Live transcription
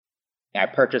I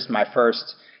purchased my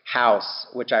first house,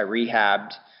 which I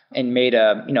rehabbed, and made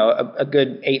a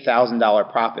good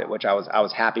 $8,000 profit, which I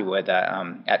was happy with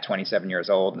at 27 years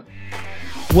old.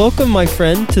 Welcome, my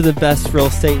friend, to the Best Real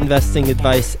Estate Investing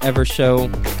Advice Ever show.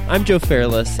 I'm Joe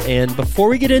Fairless, and before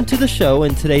we get into the show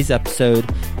in today's episode,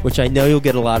 which I know you'll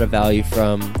get a lot of value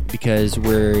from because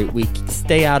we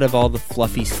stay out of all the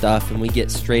fluffy stuff and we get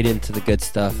straight into the good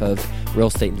stuff of real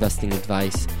estate investing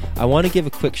advice, I want to give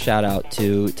a quick shout out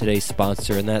to today's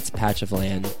sponsor, and that's Patch of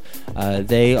Land.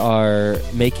 They are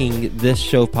making this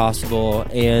show possible,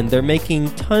 and they're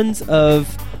making tons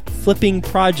of flipping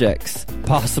projects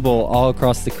possible all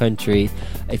across the country.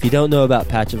 If you don't know about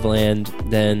Patch of Land,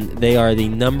 then they are the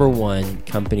number one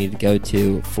company to go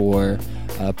to for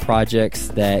projects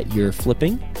that you're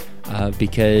flipping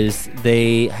because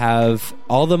they have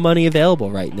all the money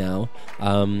available right now.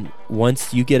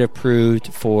 Once you get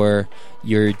approved for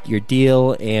your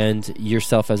deal and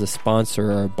yourself as a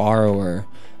sponsor or a borrower,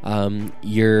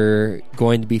 you're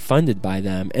going to be funded by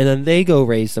them, and then they go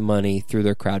raise the money through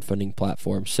their crowdfunding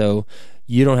platform. So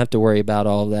you don't have to worry about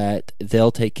all that.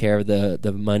 They'll take care of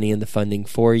the money and the funding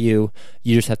for you.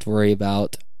 You just have to worry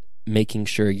about making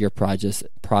sure your project's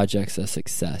a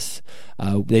success.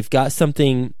 They've got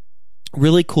something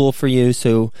really cool for you.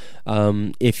 So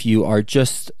if you are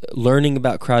just learning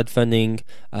about crowdfunding,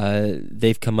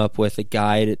 they've come up with a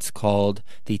guide. It's called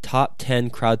the Top 10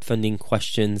 Crowdfunding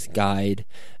Questions Guide.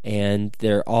 And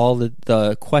they're all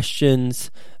the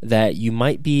questions that you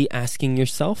might be asking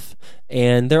yourself.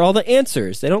 And they're all the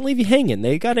answers. They don't leave you hanging.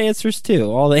 They got answers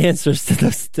too. All the answers to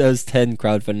those 10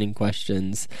 crowdfunding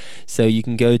questions. So you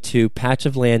can go to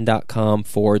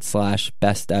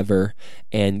patchofland.com/best ever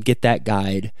and get that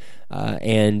guide.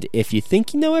 And if you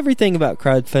think you know everything about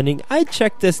crowdfunding, I'd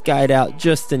check this guide out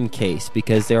just in case,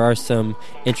 because there are some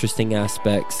interesting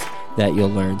aspects that you'll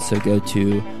learn. So go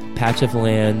to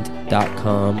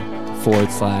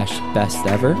patchofland.com/best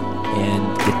ever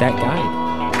and get that guide.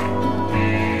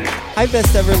 Hi,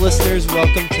 Best Ever listeners.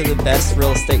 Welcome to the Best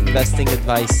Real Estate Investing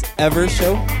Advice Ever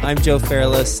show. I'm Joe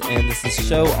Fairless, and this is a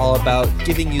show all about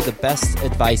giving you the best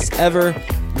advice ever,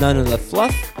 none of the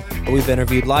fluff. We've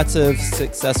interviewed lots of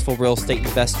successful real estate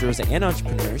investors and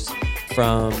entrepreneurs,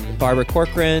 from Barbara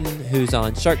Corcoran, who's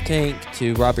on Shark Tank,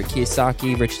 to Robert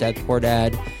Kiyosaki, Rich Dad Poor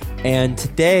Dad. And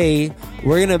today,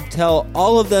 we're going to tell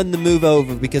all of them to move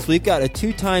over because we've got a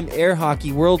two-time air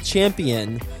hockey world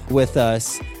champion with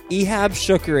us, Ehab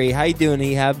Shukri. How you doing,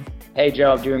 Ehab? Hey,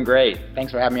 Joe. I'm doing great.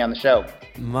 Thanks for having me on the show.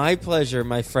 My pleasure,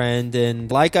 my friend. And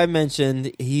like I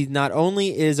mentioned, he not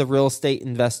only is a real estate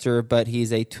investor, but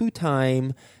he's a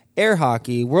two-time air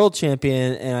hockey world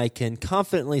champion, and I can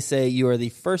confidently say you are the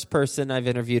first person I've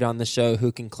interviewed on the show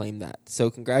who can claim that. So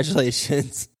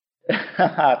congratulations.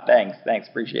 Thanks.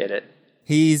 Appreciate it.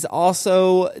 He's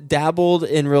also dabbled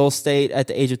in real estate at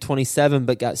the age of 27,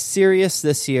 but got serious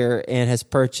this year and has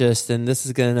purchased, and this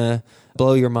is going to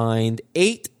blow your mind,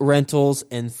 8 rentals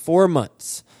in 4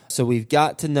 months. So we've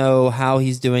got to know how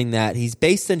he's doing that. He's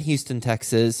based in Houston,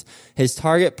 Texas. His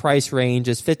target price range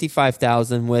is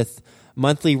 $55,000 with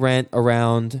monthly rent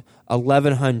around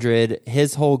 $1,100.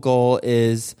 His whole goal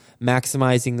is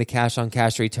maximizing the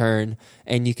cash-on-cash return.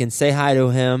 And you can say hi to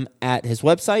him at his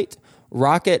website,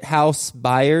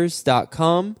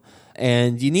 rockethousebuyers.com.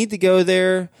 And you need to go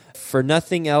there. For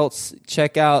nothing else,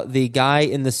 check out the guy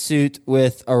in the suit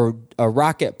with a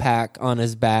rocket pack on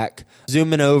his back,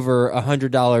 zooming over a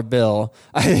 $100 bill.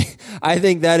 I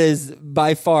think that is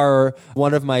by far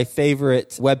one of my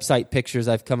favorite website pictures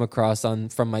I've come across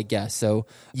from my guests. So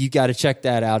you got to check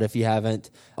that out if you haven't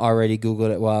already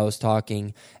Googled it while I was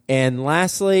talking. And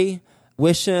lastly,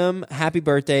 wish him happy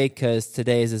birthday because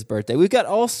today is his birthday. We've got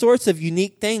all sorts of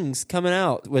unique things coming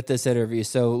out with this interview.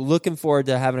 So looking forward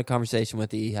to having a conversation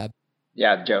with you, Ehab.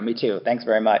 Yeah, Joe, me too. Thanks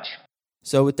very much.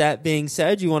 So with that being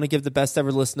said, you want to give the Best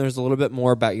Ever listeners a little bit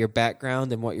more about your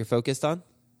background and what you're focused on?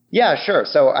 Yeah, sure.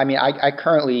 So, I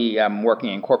currently am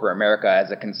working in corporate America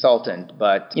as a consultant,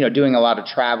 but, doing a lot of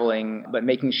traveling, but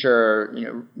making sure,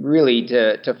 really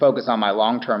to focus on my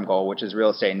long-term goal, which is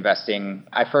real estate investing.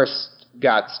 I first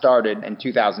got started in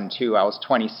 2002. I was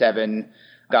 27,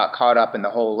 got caught up in the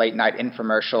whole late night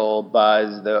infomercial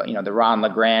buzz, the Ron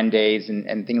LeGrand days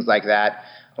and things like that.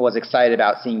 I was excited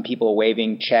about seeing people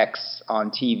waving checks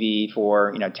on TV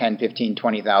for, $10, $15,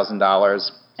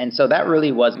 $20,000. And so that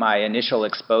really was my initial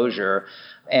exposure.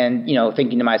 And,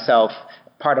 thinking to myself,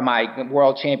 part of my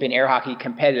world champion air hockey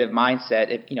competitive mindset,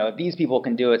 if these people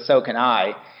can do it, so can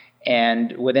I.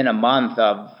 And within a month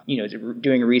of,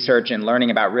 doing research and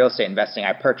learning about real estate investing,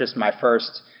 I purchased my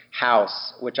first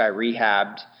house, which I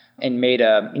rehabbed, and made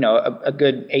a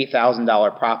good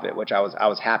 $8,000 profit, which I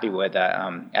was happy with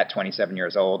at 27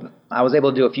 years old. I was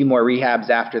able to do a few more rehabs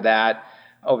after that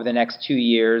over the next 2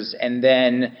 years, and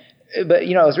then, but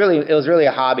it was really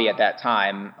a hobby at that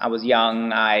time. I was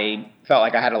young. I felt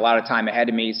like I had a lot of time ahead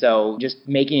of me, so just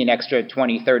making an extra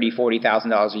 $20,000, $30,000,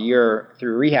 $40,000 a year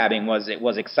through rehabbing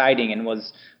was exciting and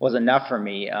was enough for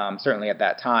me, certainly at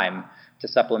that time, to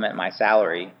supplement my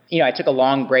salary. I took a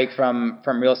long break from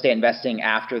real estate investing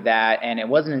after that, and it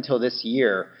wasn't until this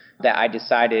year that I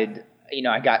decided,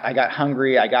 I got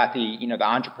hungry, I got the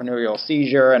entrepreneurial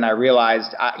seizure, and I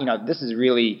realized, this is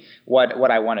really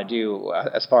what I want to do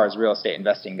as far as real estate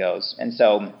investing goes. And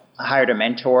so I hired a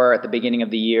mentor at the beginning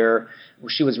of the year.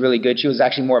 She was really good. She was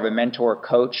actually more of a mentor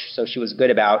coach, so she was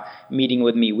good about meeting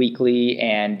with me weekly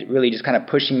and really just kind of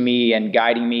pushing me and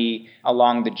guiding me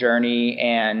along the journey,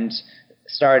 and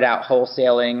started out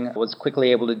wholesaling, was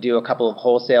quickly able to do a couple of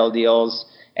wholesale deals,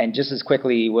 and just as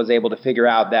quickly was able to figure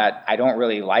out that I don't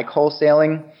really like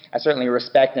wholesaling. I certainly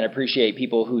respect and appreciate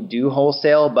people who do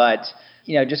wholesale, but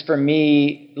just for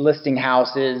me, listing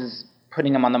houses,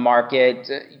 putting them on the market,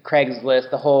 Craigslist,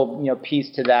 the whole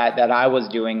piece to that I was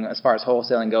doing as far as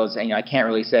wholesaling goes, I can't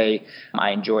really say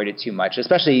I enjoyed it too much,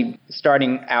 especially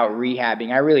starting out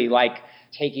rehabbing. I really like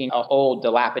taking an old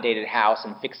dilapidated house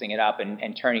and fixing it up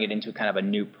and turning it into kind of a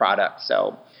new product.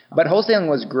 But wholesaling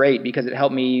was great because it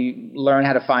helped me learn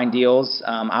how to find deals.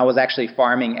 I was actually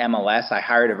farming MLS. I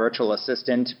hired a virtual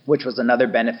assistant, which was another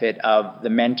benefit of the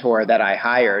mentor that I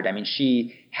hired. I mean,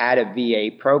 she had a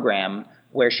VA program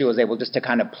where she was able just to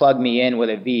kind of plug me in with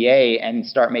a VA and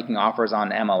start making offers on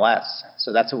MLS.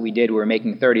 So that's what we did. We were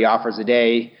making 30 offers a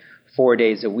day, 4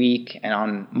 days a week, and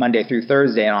on Monday through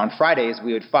Thursday. And on Fridays,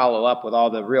 we would follow up with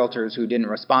all the realtors who didn't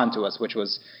respond to us, which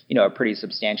was, a pretty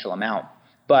substantial amount.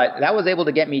 But that was able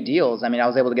to get me deals. I mean, I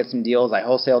was able to get some deals. I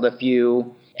wholesaled a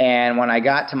few. And when I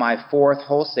got to my fourth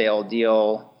wholesale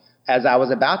deal, as I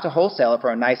was about to wholesale it for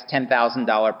a nice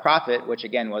 $10,000 profit, which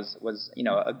again was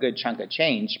a good chunk of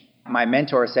change, my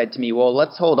mentor said to me, well,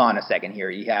 let's hold on a second here,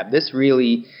 Ehab. This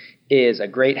really is a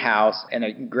great house in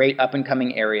a great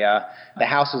up-and-coming area. The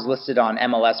house was listed on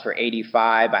MLS for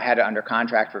 85. I had it under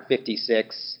contract for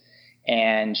 56.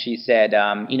 And she said,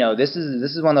 this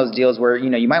is one of those deals where,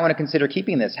 you might want to consider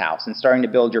keeping this house and starting to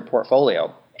build your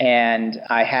portfolio. And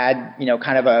I had,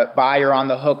 kind of a buyer on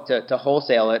the hook to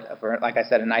wholesale it for, like I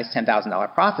said, a nice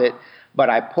 $10,000 profit.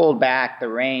 But I pulled back the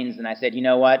reins and I said, you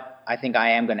know what? I think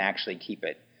I am going to actually keep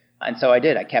it. And so I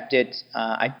did. I kept it.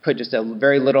 I put just a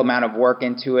very little amount of work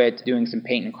into it, doing some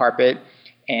paint and carpet,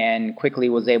 and quickly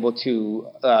was able to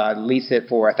lease it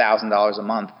for $1,000 a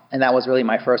month. And that was really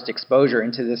my first exposure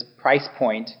into this price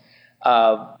point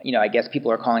of, I guess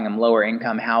people are calling them lower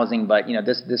income housing, but,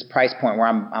 this price point where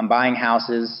I'm buying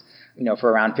houses,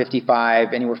 for around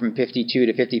anywhere from $52,000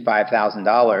 to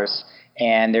 $55,000,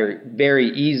 and they're very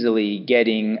easily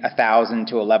getting $1,000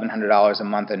 to $1,100 a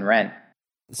month in rent.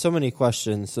 So many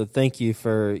questions. So thank you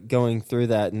for going through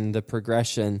that and the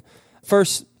progression.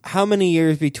 First, how many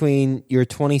years between you're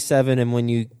 27 and when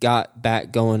you got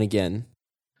back going again?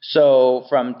 So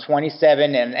from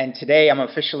 27 and today I'm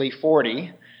officially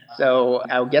 40. So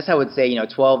I guess I would say,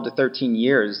 12 to 13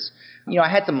 years. I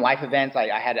had some life events.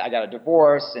 I got a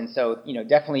divorce. And so,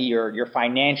 definitely your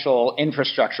financial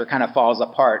infrastructure kind of falls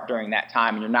apart during that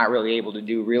time and you're not really able to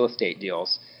do real estate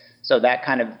deals. So that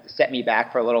kind of set me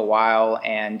back for a little while.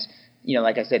 And,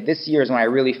 like I said, this year is when I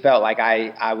really felt like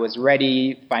I was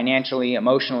ready financially,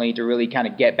 emotionally to really kind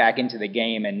of get back into the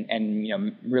game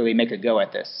and really make a go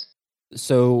at this.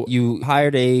 So you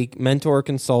hired a mentor,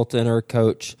 consultant, or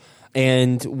coach.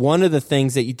 And one of the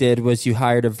things that you did was you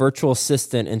hired a virtual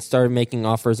assistant and started making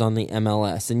offers on the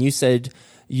MLS. And you said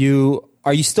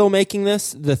are you still making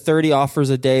this, the 30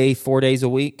 offers a day, 4 days a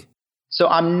week? So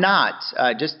I'm not,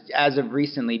 just as of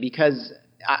recently, because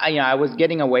I was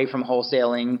getting away from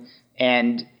wholesaling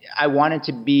and I wanted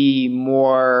to be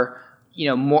more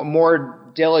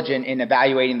diligent in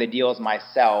evaluating the deals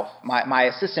myself. My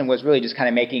assistant was really just kind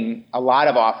of making a lot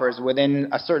of offers within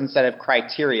a certain set of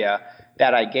criteria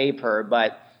that I gave her.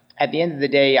 But at the end of the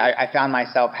day, I found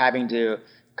myself having to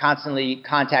constantly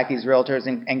contact these realtors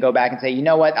and go back and say, you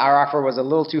know what, our offer was a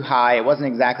little too high. It wasn't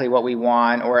exactly what we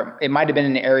want, or it might have been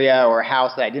an area or a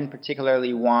house that I didn't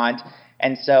particularly want.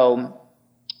 And so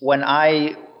when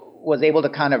I was able to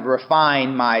kind of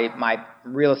refine my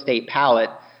real estate palette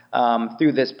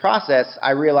through this process,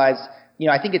 I realized,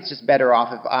 I think it's just better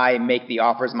off if I make the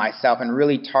offers myself and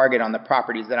really target on the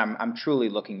properties that I'm truly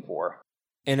looking for.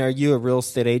 And are you a real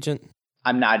estate agent?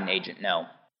 I'm not an agent, no.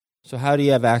 So how do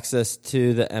you have access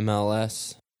to the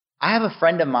MLS? I have a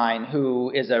friend of mine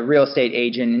who is a real estate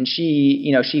agent, and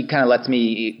she kind of lets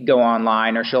me go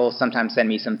online, or she'll sometimes send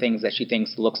me some things that she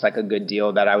thinks looks like a good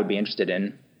deal that I would be interested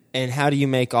in. And how do you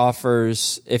make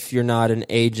offers if you're not an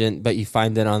agent, but you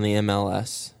find it on the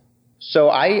MLS? So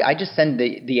I just send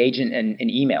the agent an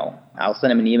email. I'll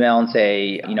send him an email and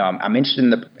say, I'm interested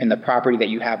in the property that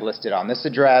you have listed on this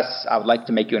address. I would like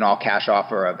to make you an all cash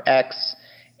offer of X.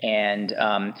 And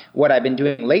what I've been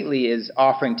doing lately is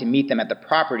offering to meet them at the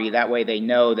property. That way they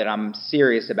know that I'm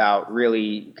serious about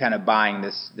really kind of buying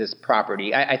this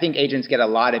property. I think agents get a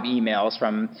lot of emails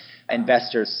from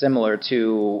investors similar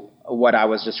to what I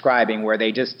was describing, where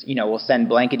they just, will send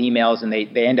blanket emails and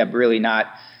they end up really not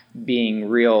being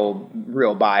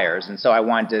real buyers. And so I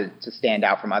wanted to stand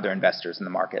out from other investors in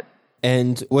the market.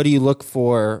 And what do you look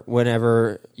for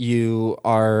whenever you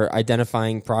are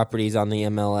identifying properties on the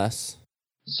MLS?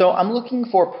 So I'm looking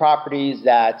for properties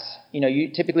that,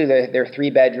 typically they're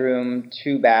 3-bedroom,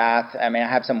 2-bath. I mean, I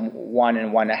have some 1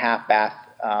 and 1.5 bath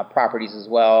properties as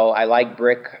well. I like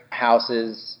brick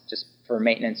houses just for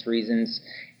maintenance reasons.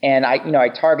 And I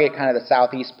target kind of the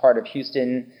southeast part of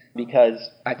Houston because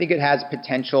I think it has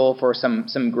potential for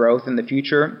some growth in the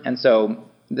future. And so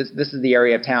this is the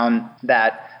area of town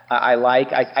that I like.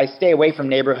 I stay away from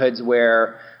neighborhoods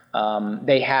where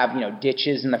they have,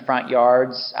 ditches in the front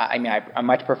yards. I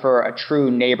much prefer a true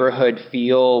neighborhood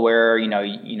feel where, you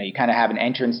kind of have an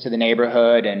entrance to the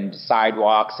neighborhood and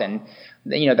sidewalks and,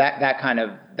 that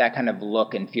kind of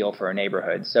look and feel for a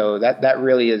neighborhood. So that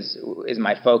really is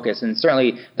my focus. And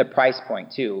certainly the price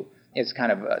point too is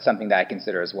kind of something that I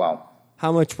consider as well.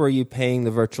 How much were you paying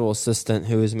the virtual assistant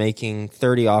who is making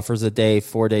 30 offers a day,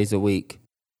 4 days a week?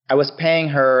 I was paying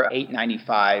her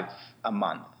 $895 a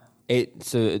month.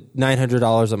 So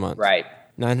 $900 a month. Right.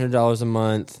 $900 a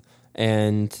month,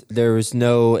 and there was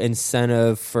no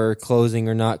incentive for closing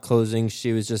or not closing.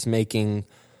 She was just making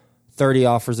 30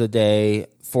 offers a day,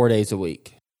 4 days a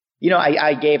week.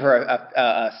 I gave her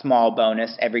a small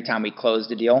bonus every time we closed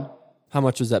a deal. How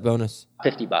much was that bonus?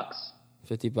 $50.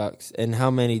 $50. And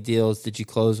how many deals did you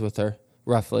close with her,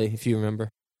 roughly, if you remember?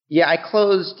 Yeah, I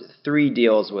closed 3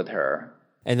 deals with her.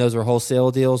 And those were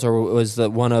wholesale deals, or was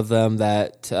one of them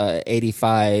that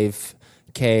 $85K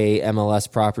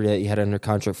MLS property that you had under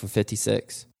contract for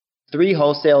 $56? 3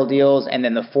 wholesale deals, and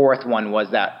then the 4th one was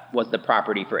the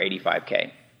property for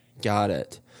 $85K. Got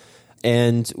it.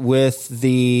 And with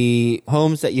the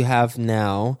homes that you have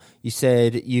now, you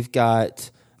said you've got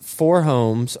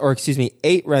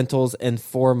 8 rentals in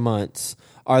 4 months.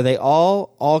 Are they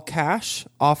all cash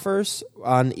offers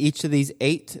on each of these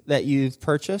 8 that you've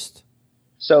purchased?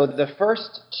 So the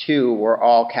first 2 were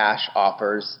all cash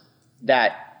offers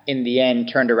that in the end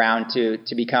turned around to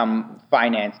become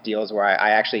finance deals where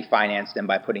I actually financed them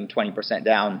by putting 20%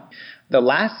 down. The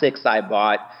last 6 I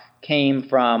bought came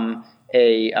from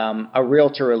a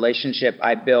realtor relationship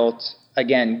I built.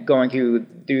 Again, going through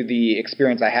the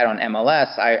experience I had on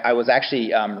MLS, I was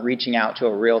actually reaching out to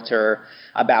a realtor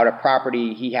about a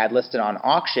property he had listed on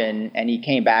auction, and he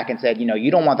came back and said, you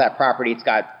don't want that property. It's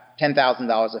got $10,000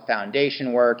 of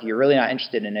foundation work. You're really not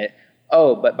interested in it.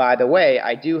 Oh, but by the way,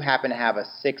 I do happen to have a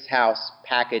 6-house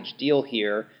package deal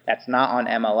here that's not on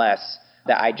MLS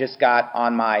that I just got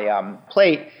on my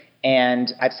plate,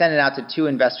 and I've sent it out to 2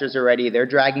 investors already. They're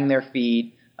dragging their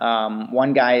feet.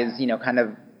 One guy is, kind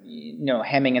of,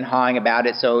 hemming and hawing about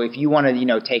it. So if you want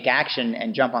to, take action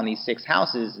and jump on these 6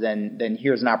 houses, then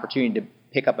here's an opportunity to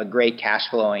pick up a great cash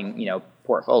flowing,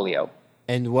 portfolio.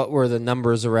 And what were the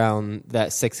numbers around that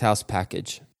 6-house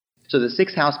package? So the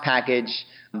 6-house package,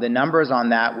 the numbers on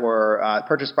that were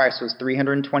purchase price was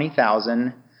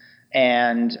 $320,000,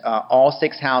 and all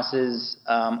 6 houses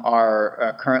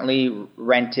are currently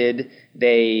rented.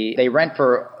 They rent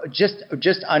for just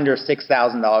under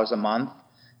 $6,000 a month,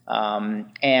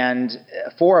 and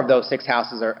 4 of those 6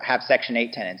 houses have Section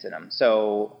 8 tenants in them.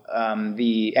 So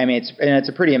it's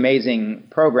a pretty amazing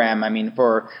program. I mean,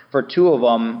 for 2 of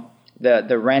them,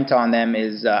 the rent on them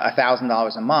is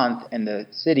 $1,000 a month, and the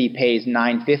city pays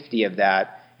 $950 of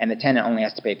that, and the tenant only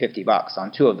has to pay $50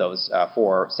 on 2 of those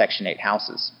 4 Section 8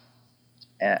 houses.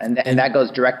 And that goes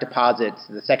direct deposits.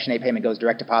 The Section 8 payment goes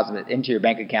direct deposit into your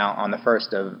bank account on the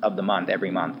 1st of the month,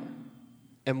 every month.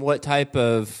 And what type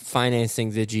of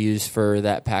financing did you use for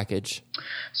that package?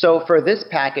 So for this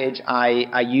package,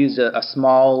 I used a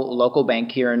small local bank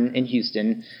here in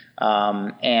Houston,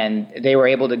 and they were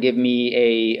able to give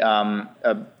me a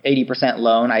 80%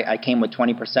 loan. I came with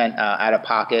 20% out of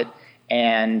pocket,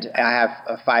 and I have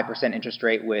a 5% interest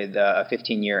rate with a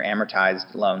 15-year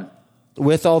amortized loan.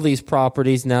 With all these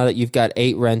properties, now that you've got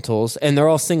 8 rentals, and they're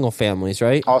all single families,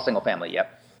 right? All single family,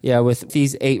 yep. Yeah, with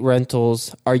these 8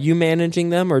 rentals, are you managing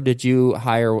them or did you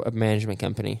hire a management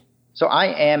company? So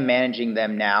I am managing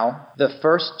them now. The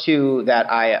first 2 that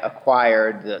I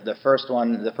acquired, the first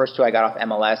 2 I got off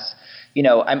MLS,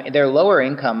 they're lower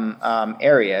income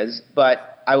areas,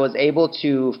 but I was able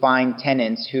to find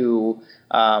tenants who,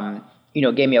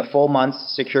 gave me a full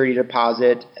month's security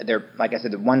deposit. They're, like I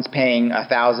said, one's paying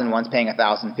 $1,000, one's paying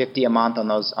 $1,050 a month on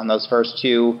those first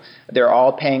 2. They're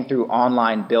all paying through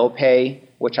online bill pay,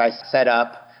 which I set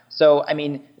up. So,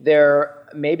 they're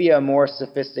maybe a more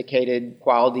sophisticated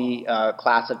quality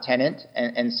class of tenant.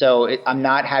 And so I'm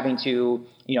not having to,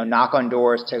 knock on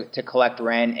doors to collect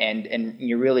rent and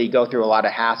you really go through a lot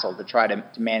of hassle to try to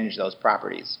manage those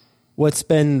properties. What's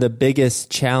been the biggest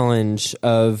challenge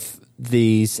of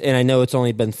these? And I know it's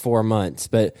only been 4 months,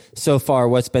 but so far,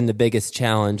 what's been the biggest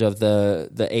challenge of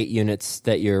the 8 units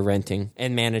that you're renting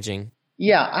and managing?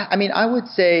 Yeah, I would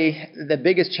say the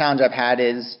biggest challenge I've had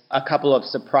is a couple of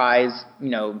surprise,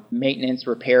 maintenance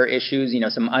repair issues,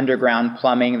 some underground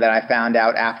plumbing that I found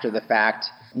out after the fact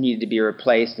needed to be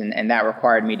replaced. And that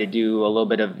required me to do a little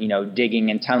bit of, digging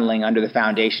and tunneling under the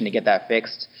foundation to get that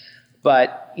fixed.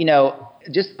 But,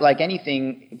 just like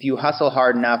anything, if you hustle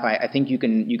hard enough, I think you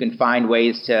can find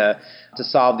ways to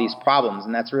solve these problems.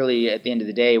 And that's really, at the end of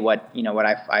the day, what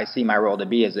I see my role to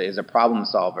be is a problem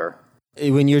solver.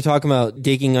 When you're talking about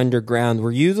digging underground,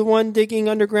 were you the one digging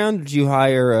underground? Or did you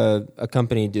hire a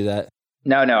company to do that?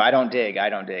 No, I don't dig.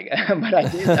 But I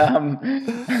did.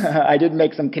 I did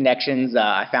make some connections.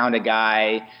 I found a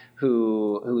guy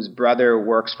whose brother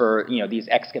works for these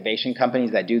excavation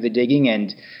companies that do the digging,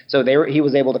 and so he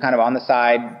was able to kind of on the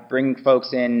side bring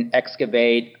folks in,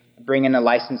 excavate, bring in a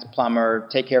licensed plumber,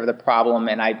 take care of the problem,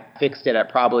 and I fixed it at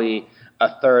probably a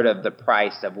third of the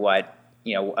price of what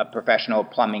a professional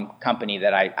plumbing company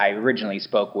that I originally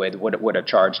spoke with would have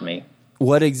charged me.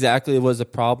 What exactly was the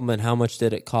problem and how much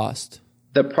did it cost?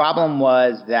 The problem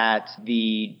was that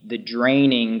the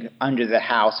draining under the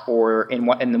house in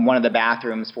one of the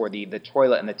bathrooms for the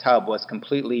toilet and the tub was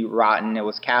completely rotten. It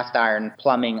was cast iron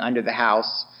plumbing under the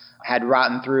house, had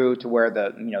rotten through to where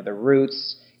the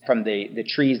roots from the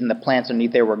trees and the plants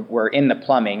underneath there were in the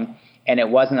plumbing. And it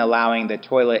wasn't allowing the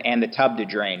toilet and the tub to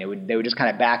drain. They would just kind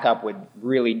of back up with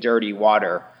really dirty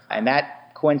water. And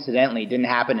that coincidentally didn't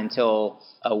happen until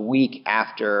a week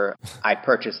after I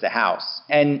purchased the house.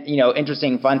 And,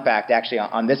 interesting fun fact, actually,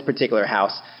 on this particular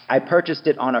house, I purchased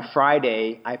it on a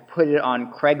Friday. I put it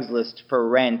on Craigslist for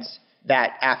rent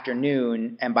that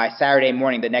afternoon, and by Saturday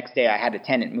morning, the next day, I had a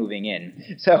tenant moving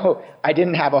in. So I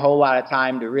didn't have a whole lot of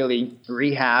time to really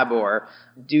rehab or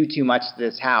do too much to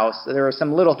this house. So there were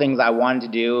some little things I wanted to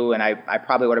do, and I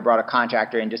probably would have brought a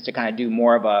contractor in just to kind of do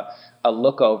more of a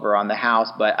look over on the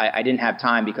house, but I didn't have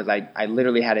time because I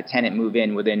literally had a tenant move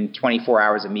in within 24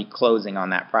 hours of me closing on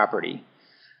that property.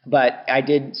 But I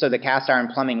did, so the cast iron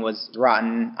plumbing was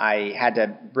rotten. I had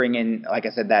to bring in, like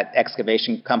I said, that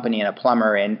excavation company and a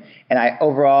plumber in, and I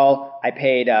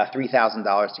paid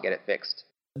 $3,000 to get it fixed.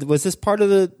 Was this part of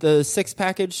the 6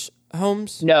 package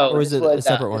homes? No, or was it a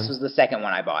separate one? This was the second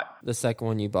one I bought. The second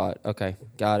one you bought. Okay,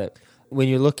 got it. When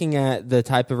you're looking at the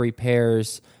type of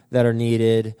repairs that are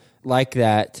needed like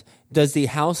that, does the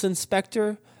house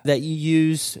inspector that you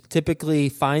use typically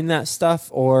find that stuff,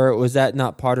 or was that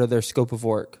not part of their scope of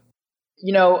work?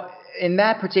 In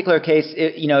that particular case,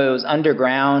 it was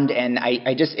underground, and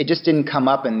it just didn't come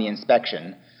up in the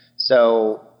inspection.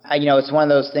 So, it's one of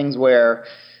those things where,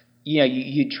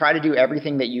 you try to do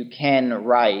everything that you can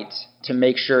right to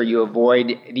make sure you avoid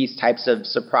these types of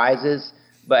surprises.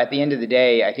 But at the end of the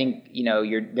day, I think,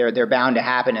 they're bound to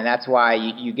happen. And that's why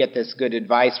you get this good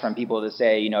advice from people to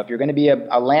say, if you're going to be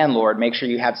a landlord, make sure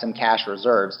you have some cash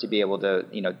reserves to be able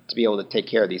to take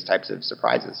care of these types of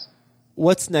surprises.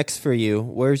 What's next for you?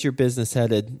 Where's your business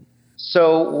headed?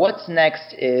 So what's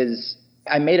next is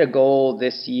I made a goal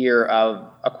this year of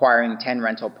acquiring 10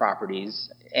 rental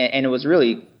properties. And it was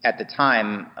really, at the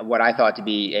time, what I thought to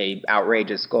be a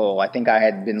outrageous goal. I think I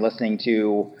had been listening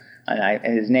to,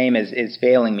 and his name is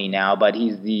failing me now, but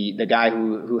he's the guy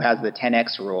who has the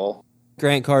 10X rule.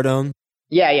 Grant Cardone?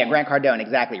 Yeah, Grant Cardone,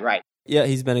 exactly right. Yeah,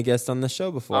 he's been a guest on the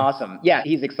show before. Awesome. Yeah,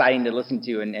 he's exciting to listen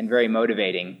to and very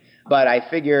motivating. But I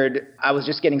figured I was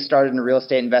just getting started in real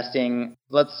estate investing.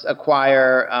 Let's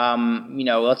acquire,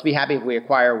 let's be happy if we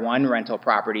acquire one rental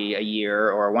property a year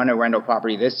or one rental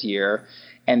property this year.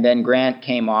 And then Grant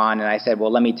came on and I said,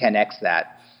 well, let me 10X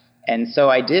that. And so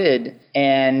I did.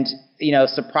 And,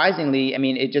 surprisingly,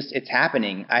 it's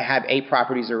happening. I have 8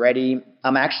 properties already.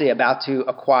 I'm actually about to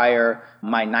acquire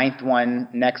my 9th one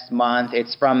next month.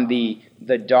 It's from the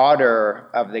daughter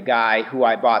of the guy who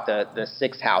I bought the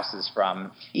 6 houses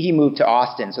from. He moved to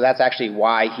Austin, so that's actually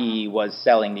why he was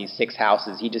selling these 6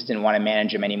 houses. He just didn't want to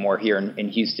manage them anymore here in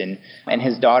Houston. And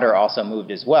his daughter also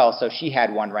moved as well, so she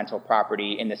had one rental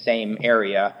property in the same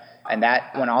area. And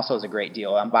that one also is a great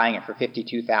deal. I'm buying it for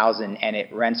 $52,000 and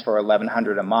it rents for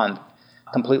 $1,100 a month.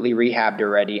 Completely rehabbed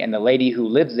already, and the lady who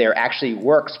lives there actually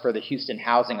works for the Houston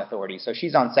Housing Authority. So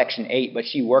she's on Section 8, but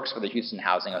she works for the Houston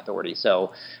Housing Authority.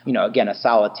 So, again, a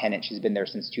solid tenant. She's been there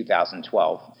since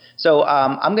 2012. So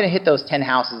I'm going to hit those 10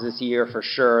 houses this year for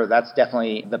sure. That's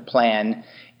definitely the plan.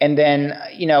 And then,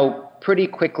 pretty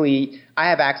quickly, I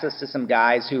have access to some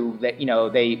guys who,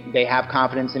 they have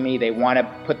confidence in me. They want to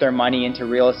put their money into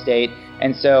real estate.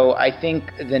 And so I think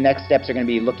the next steps are going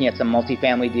to be looking at some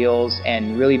multifamily deals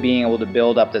and really being able to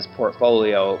build up this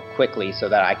portfolio quickly so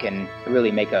that I can really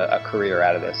make a career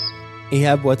out of this.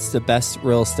 Ehab, what's the best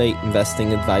real estate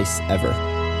investing advice ever?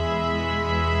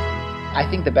 I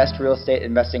think the best real estate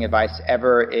investing advice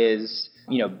ever is,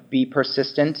 be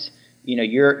persistent.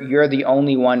 You're the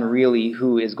only one really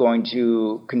who is going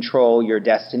to control your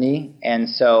destiny. And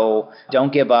so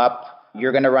don't give up.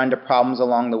 You're going to run into problems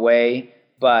along the way.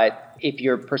 But if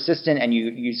you're persistent and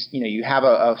you have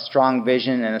a strong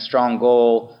vision and a strong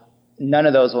goal, none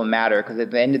of those will matter because at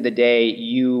the end of the day,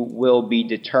 you will be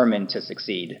determined to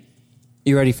succeed.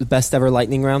 You ready for the best ever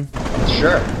lightning round?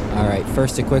 Sure. All right.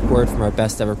 First, a quick word from our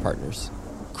best ever partners.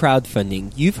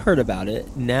 Crowdfunding. You've heard about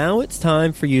it. Now it's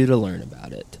time for you to learn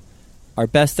about it. Our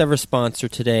best ever sponsor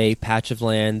today, Patch of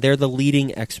Land, they're the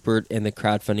leading expert in the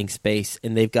crowdfunding space,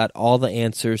 and they've got all the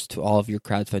answers to all of your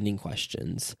crowdfunding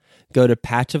questions. Go to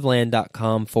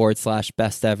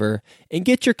patchofland.com/best ever and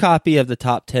get your copy of the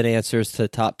top 10 answers to the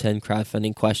top 10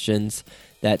 crowdfunding questions.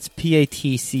 That's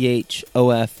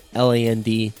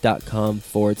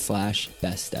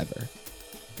patchofland.com/best ever.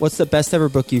 What's the best ever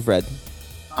book you've read?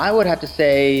 I would have to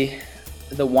say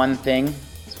The One Thing.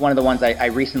 It's one of the ones I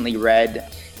recently read.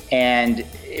 And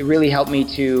it really helped me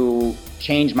to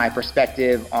change my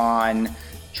perspective on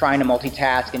trying to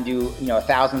multitask and do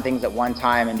 1,000 things at one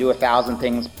time and do 1,000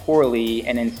 things poorly,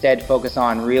 and instead focus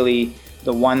on really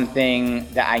the one thing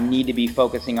that I need to be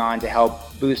focusing on to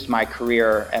help boost my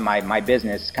career and my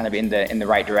business kind of in the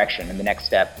right direction in the next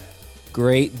step.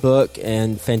 Great book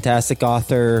and fantastic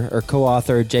author or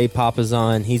co-author Jay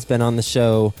Papasan. He's been on the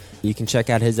show. You can check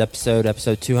out his episode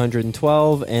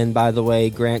 212. And by the way,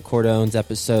 Grant Cordone's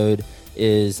episode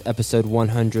is episode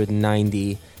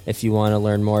 190 if you want to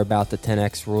learn more about the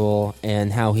 10X rule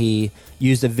and how he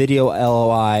used a video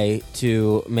LOI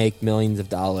to make millions of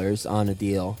dollars on a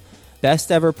deal.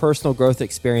 Best ever personal growth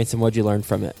experience, and what'd you learn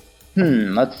from it?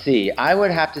 Let's see. I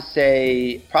would have to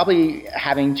say probably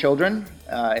having children,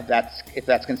 if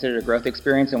that's considered a growth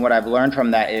experience. And what I've learned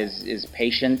from that is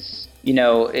patience.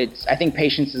 I think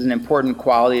patience is an important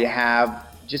quality to have,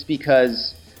 just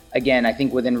because, again, I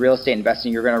think within real estate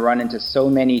investing, you're going to run into so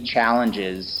many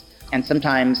challenges, and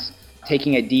sometimes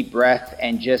taking a deep breath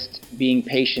and just being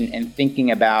patient and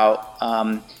thinking about,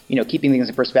 keeping things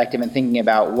in perspective and thinking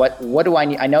about what do I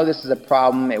need? I know this is a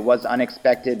problem. It was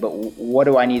unexpected, but what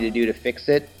do I need to do to fix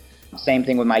it? Same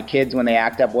thing with my kids when they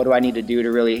act up. What do I need to do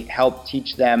to really help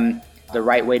teach them the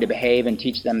right way to behave and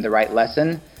teach them the right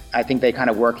lesson? I think they kind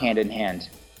of work hand in hand.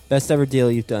 Best ever deal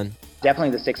you've done? Definitely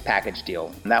the 6 package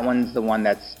deal. That one's the one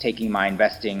that's taking my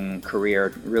investing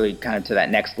career really kind of to that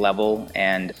next level.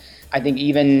 And I think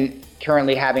even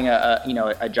currently having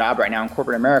a job right now in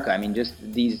corporate America, I mean, just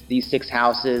these 6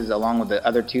 houses along with the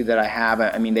other 2 that I have,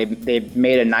 I mean, they've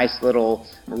made a nice little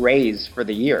raise for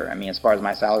the year. I mean, as far as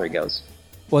my salary goes.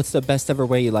 What's the best ever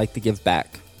way you like to give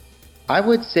back? I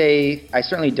would say I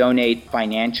certainly donate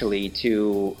financially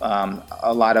to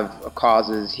a lot of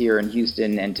causes here in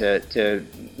Houston and to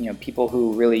people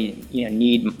who really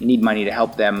need money to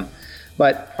help them.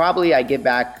 But probably I give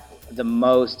back the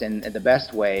most and the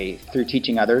best way through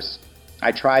teaching others.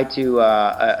 I try to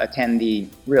attend the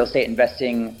real estate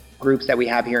investing groups that we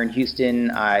have here in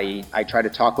Houston. I try to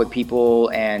talk with people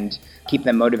and keep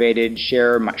them motivated,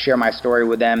 share my story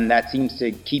with them. That seems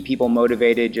to keep people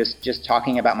motivated, just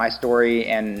talking about my story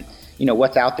and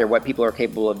what's out there, what people are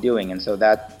capable of doing. And so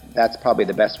that's probably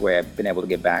the best way I've been able to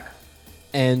give back.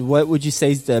 And what would you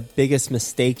say is the biggest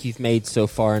mistake you've made so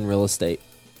far in real estate?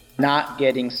 Not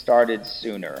getting started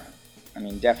sooner. I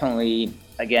mean, definitely,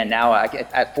 again, now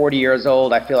at 40 years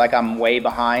old, I feel like I'm way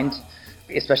behind,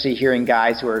 especially hearing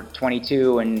guys who are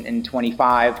 22 and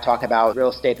 25 talk about real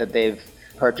estate that they've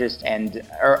purchased and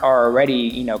are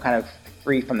already, kind of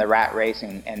free from the rat race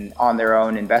and on their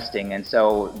own investing. And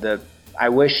so I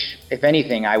wish, if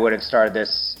anything, I would have started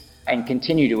this and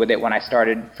continued with it when I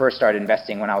first started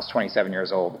investing when I was 27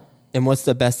 years old. And what's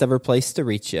the best ever place to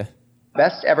reach you?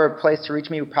 Best ever place to reach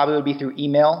me probably would be through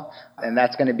email, and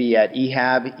that's going to be at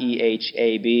ehab,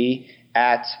 EHAB,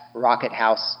 at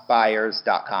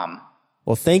rockethousebuyers.com.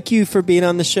 Well, thank you for being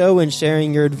on the show and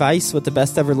sharing your advice with the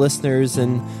best ever listeners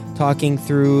and talking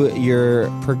through your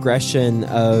progression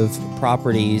of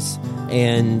properties.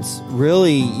 And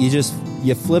really,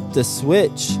 you flipped the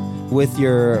switch with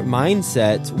your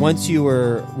mindset once you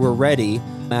were ready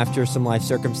after some life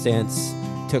circumstance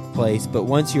took place. But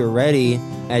once you're ready,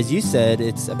 as you said,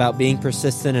 it's about being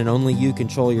persistent and only you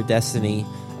control your destiny.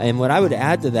 And what I would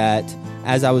add to that,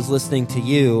 as I was listening to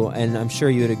you, and I'm sure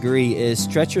you would agree, is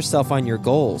stretch yourself on your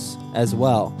goals as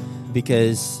well.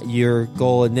 Because your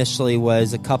goal initially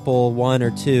was a couple, 1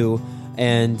 or 2,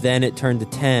 and then it turned to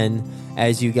 10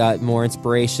 as you got more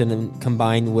inspiration and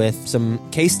combined with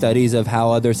some case studies of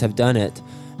how others have done it.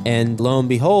 And lo and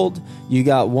behold, you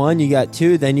got 1, you got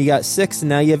 2, then you got 6, and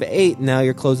now you have 8. And now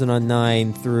you're closing on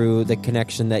 9 through the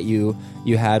connection that you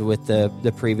had with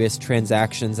the previous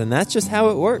transactions. And that's just how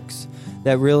it works.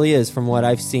 That really is, from what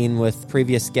I've seen with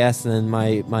previous guests and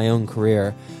my own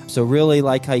career. So really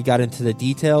like how you got into the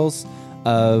details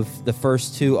of the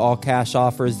first 2 all cash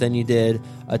offers. Then you did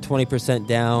a 20%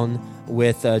 down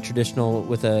with a traditional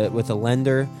with a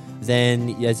lender.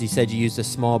 Then, as you said, you used a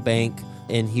small bank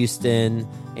in Houston,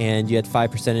 and you had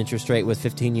 5% interest rate with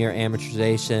 15-year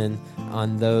amortization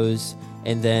on those.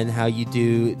 And then how you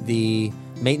do the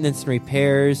maintenance and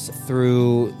repairs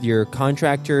through your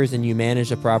contractors, and you manage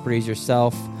the properties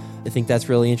yourself. I think that's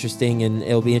really interesting, and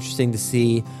it'll be interesting to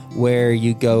see where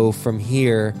you go from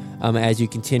here as you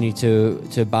continue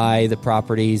to buy the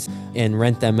properties and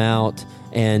rent them out,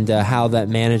 and how that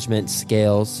management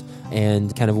scales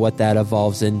and kind of what that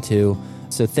evolves into.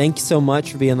 So thank you so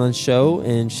much for being on the show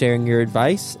and sharing your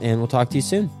advice, and we'll talk to you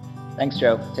soon. Thanks,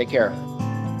 Joe. Take care.